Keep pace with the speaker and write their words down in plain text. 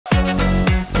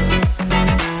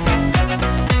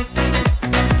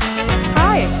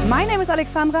name is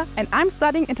Alexandra and I'm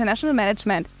studying International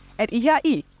Management at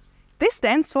IHI. This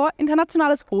stands for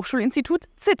Internationales Hochschulinstitut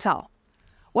Zittau.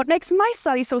 What makes my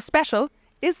study so special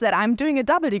is that I'm doing a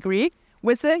double degree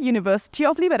with the University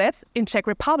of Liberec in Czech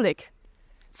Republic.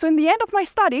 So in the end of my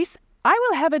studies, I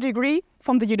will have a degree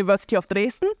from the University of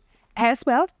Dresden as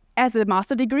well as a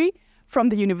master degree from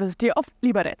the University of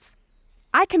Liberec.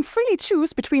 I can freely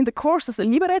choose between the courses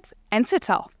in Liberec and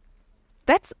Zittau.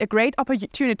 That's a great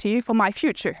opportunity for my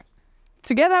future.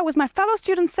 Together with my fellow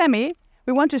student Sammy,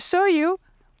 we want to show you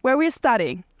where we're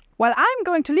studying. While I'm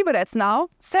going to Liberec now,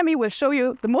 Sammy will show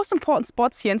you the most important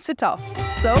spots here in Zittau.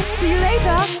 So, see you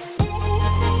later!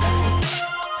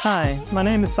 Hi, my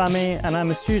name is Sammy and I'm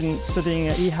a student studying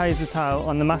at IHI Zittau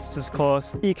on the Master's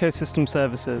course Ecosystem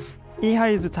Services.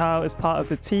 IHI Zittau is part of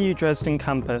the TU Dresden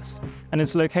campus and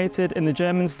is located in the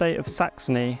German state of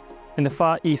Saxony in the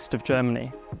far east of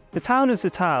Germany. The town of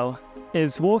Zittau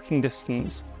is walking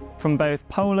distance from both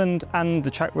Poland and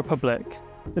the Czech Republic.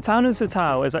 The town of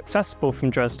Zittau is accessible from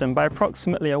Dresden by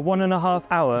approximately a 1.5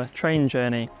 hour train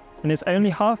journey and is only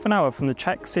half an hour from the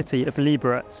Czech city of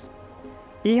Liberec.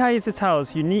 IHI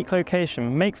Zittau's unique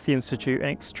location makes the institute an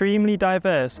extremely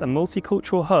diverse and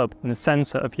multicultural hub in the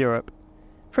centre of Europe.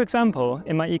 For example,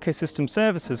 in my Ecosystem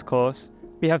Services course,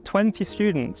 we have 20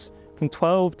 students from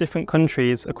 12 different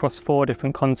countries across 4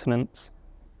 different continents.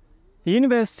 The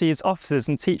university's offices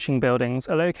and teaching buildings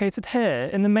are located here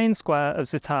in the main square of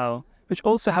Zittau, which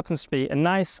also happens to be a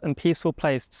nice and peaceful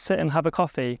place to sit and have a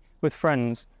coffee with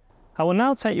friends. I will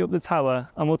now take you up the tower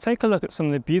and we'll take a look at some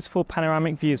of the beautiful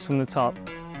panoramic views from the top.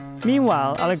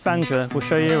 Meanwhile, Alexandra will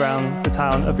show you around the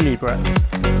town of Liberec.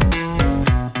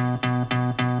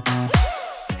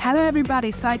 Hello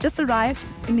everybody, so I just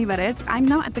arrived in Liberec. I'm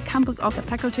now at the campus of the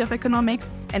Faculty of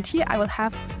Economics and here I will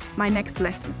have my next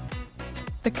lesson.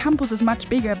 The campus is much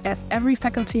bigger as every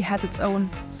faculty has its own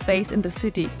space in the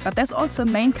city, but there's also a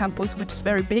main campus which is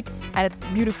very big and it's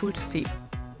beautiful to see.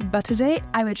 But today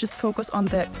I will just focus on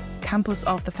the campus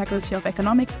of the Faculty of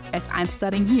Economics as I'm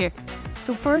studying here.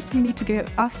 So first we need to go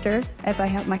upstairs as I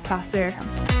have my class there.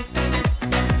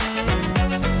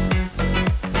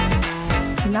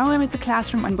 Now I'm at the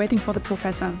classroom and waiting for the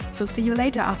professor. So see you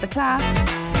later after class.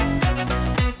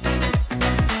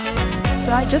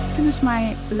 So I just finished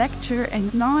my lecture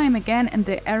and now I'm again in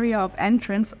the area of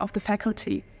entrance of the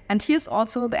faculty. And here's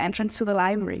also the entrance to the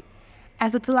library.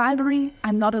 As it's a library,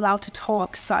 I'm not allowed to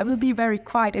talk, so I will be very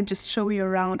quiet and just show you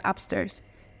around upstairs.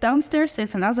 Downstairs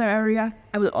there's another area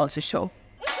I will also show.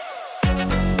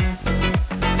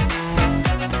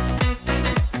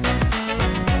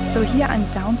 So here I'm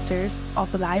downstairs of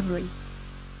the library.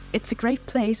 It's a great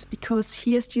place because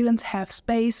here students have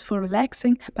space for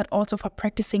relaxing, but also for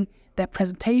practicing their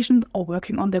presentation or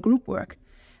working on their group work.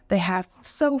 They have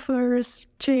sofas,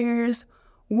 chairs,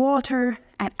 water,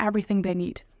 and everything they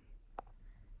need.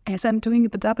 As I'm doing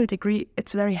the double degree,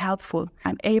 it's very helpful.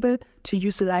 I'm able to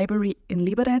use the library in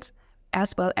Liberec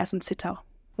as well as in Zittau.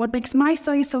 What makes my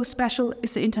study so special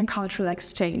is the intercultural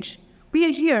exchange. We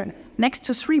are here next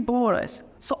to 3 borders,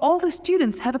 so all the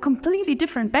students have a completely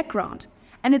different background.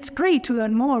 And it's great to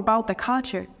learn more about their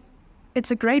culture.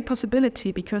 It's a great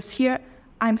possibility because here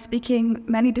I'm speaking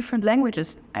many different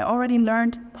languages. I already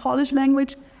learned Polish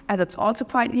language, as it's also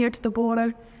quite near to the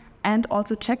border, and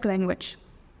also Czech language.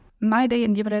 My day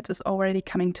in Liberec is already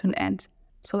coming to an end.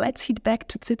 So let's head back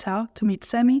to Zittau to meet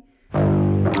Sammy.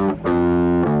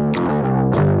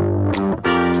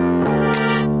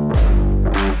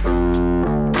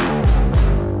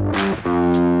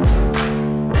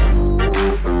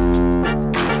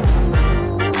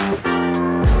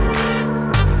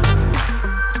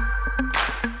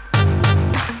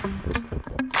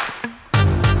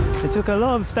 It took a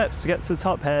lot of steps to get to the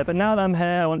top here, but now that I'm here,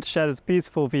 I want to share this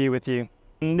beautiful view with you.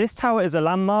 And this tower is a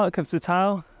landmark of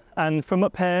Zittau, and from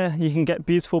up here you can get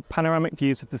beautiful panoramic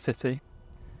views of the city.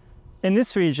 In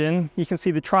this region, you can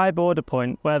see the tri-border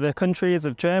point where the countries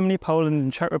of Germany, Poland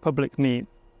and Czech Republic meet.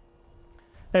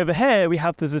 Over here we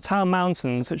have the Zittau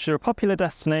Mountains, which are a popular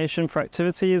destination for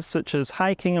activities such as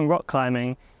hiking and rock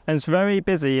climbing, and it's very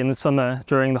busy in the summer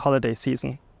during the holiday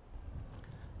season.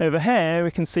 Over here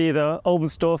we can see the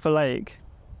Olbersdorfer Lake.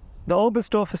 The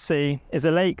Olbersdorfer See is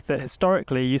a lake that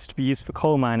historically used to be used for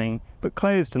coal mining, but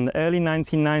closed in the early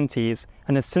 1990s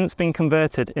and has since been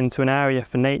converted into an area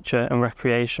for nature and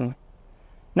recreation.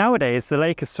 Nowadays the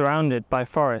lake is surrounded by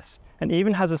forests and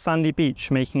even has a sandy beach,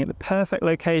 making it the perfect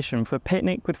location for a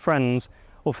picnic with friends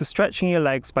or for stretching your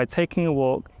legs by taking a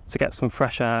walk to get some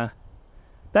fresh air.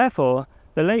 Therefore,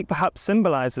 the lake perhaps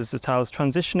symbolises Zittau's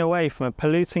transition away from a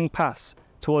polluting past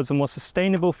towards a more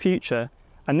sustainable future,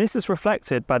 and this is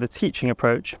reflected by the teaching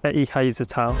approach at IHI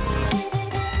Zittau.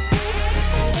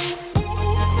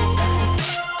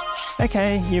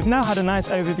 Okay, you've now had a nice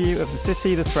overview of the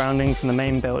city, the surroundings and the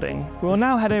main building. We will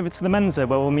now head over to the Mensa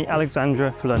where we'll meet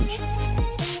Alexandra for lunch.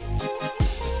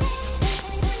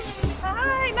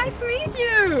 Hi, nice to meet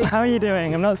you! How are you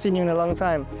doing? I've not seen you in a long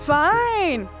time.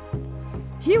 Fine!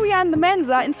 Here we are in the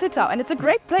Mensa in Zittau, and it's a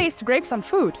great place to grab some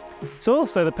food. It's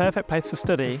also the perfect place to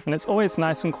study, and it's always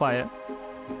nice and quiet.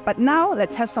 But now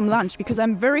let's have some lunch, because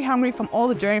I'm very hungry from all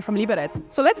the journey from Liberec.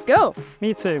 So let's go!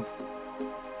 Me too.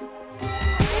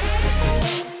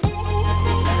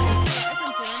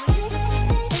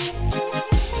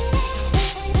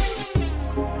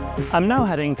 I'm now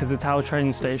heading to Zittau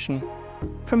train station.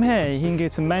 From here, you can go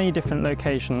to many different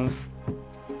locations.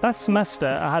 Last semester,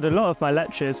 I had a lot of my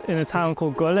lectures in a town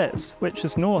called Görlitz, which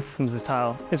is north from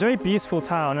Zittau. It's a very beautiful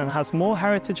town and has more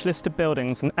heritage listed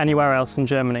buildings than anywhere else in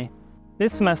Germany.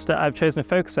 This semester, I've chosen a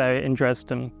focus area in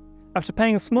Dresden. After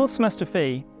paying a small semester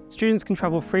fee, students can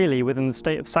travel freely within the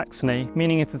state of Saxony,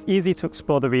 meaning it is easy to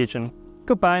explore the region.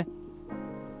 Goodbye.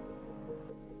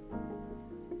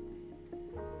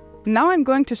 Now I'm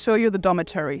going to show you the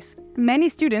dormitories. Many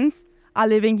students are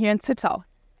living here in Zittau,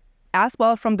 as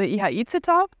well from the IHI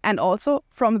Zittau and also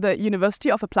from the University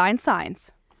of Applied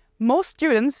Science. Most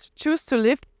students choose to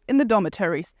live in the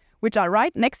dormitories, which are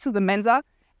right next to the Mensa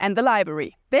and the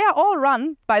library. They are all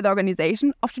run by the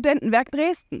organization of Studentenwerk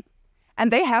Dresden,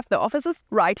 and they have their offices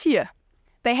right here.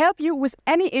 They help you with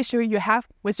any issue you have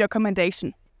with your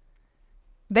accommodation.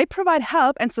 They provide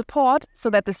help and support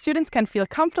so that the students can feel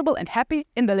comfortable and happy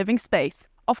in the living space.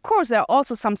 Of course, there are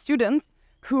also some students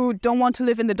who don't want to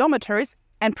live in the dormitories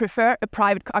and prefer a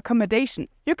private accommodation.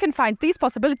 You can find these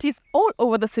possibilities all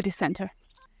over the city center.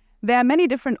 There are many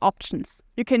different options.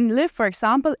 You can live, for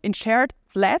example, in shared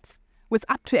flats with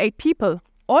up to 8 people.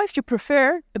 Or if you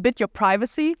prefer a bit your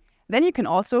privacy, then you can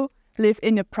also live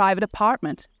in a private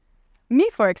apartment. Me,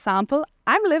 for example,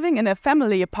 I'm living in a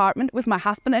family apartment with my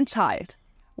husband and child.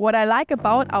 What I like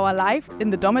about our life in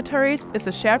the dormitories is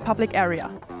a shared public area.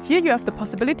 Here you have the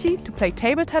possibility to play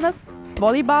table tennis,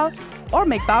 volleyball, or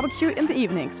make barbecue in the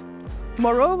evenings.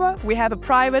 Moreover, we have a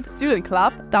private student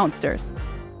club downstairs.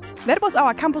 That was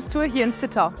our campus tour here in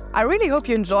Zittau. I really hope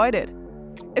you enjoyed it.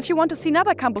 If you want to see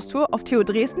another campus tour of TU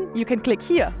Dresden, you can click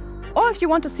here. Or if you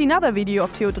want to see another video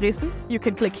of TU Dresden, you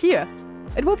can click here.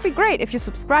 It would be great if you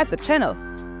subscribe the channel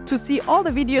to see all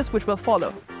the videos which will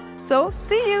follow. So,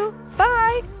 see you!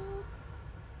 Bye!